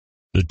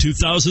The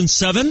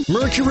 2007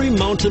 Mercury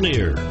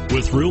Mountaineer.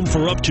 With room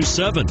for up to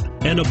 7,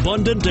 an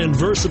abundant and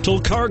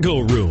versatile cargo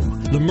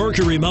room, the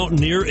Mercury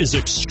Mountaineer is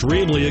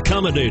extremely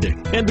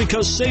accommodating. And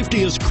because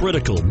safety is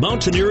critical,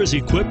 Mountaineer is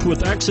equipped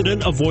with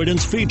accident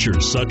avoidance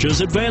features such as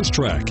Advanced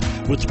Track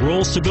with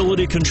roll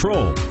stability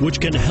control,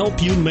 which can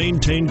help you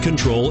maintain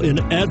control in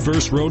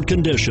adverse road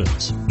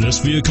conditions. This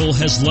vehicle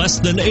has less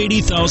than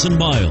 80,000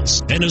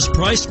 miles and is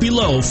priced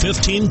below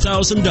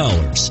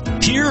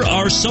 $15,000. Here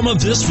are some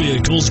of this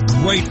vehicle's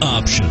great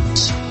options.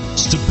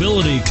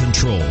 Stability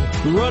control,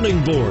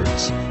 running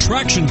boards,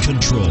 traction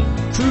control,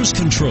 cruise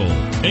control,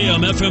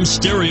 AM/FM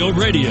stereo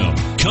radio,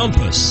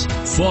 compass,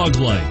 fog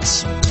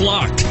lights,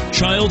 clock,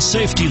 child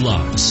safety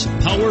locks,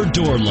 power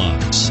door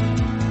locks.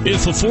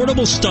 If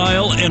affordable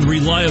style and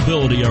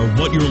reliability are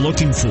what you're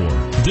looking for,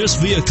 this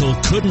vehicle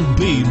couldn't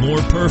be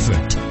more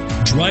perfect.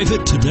 Drive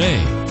it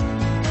today.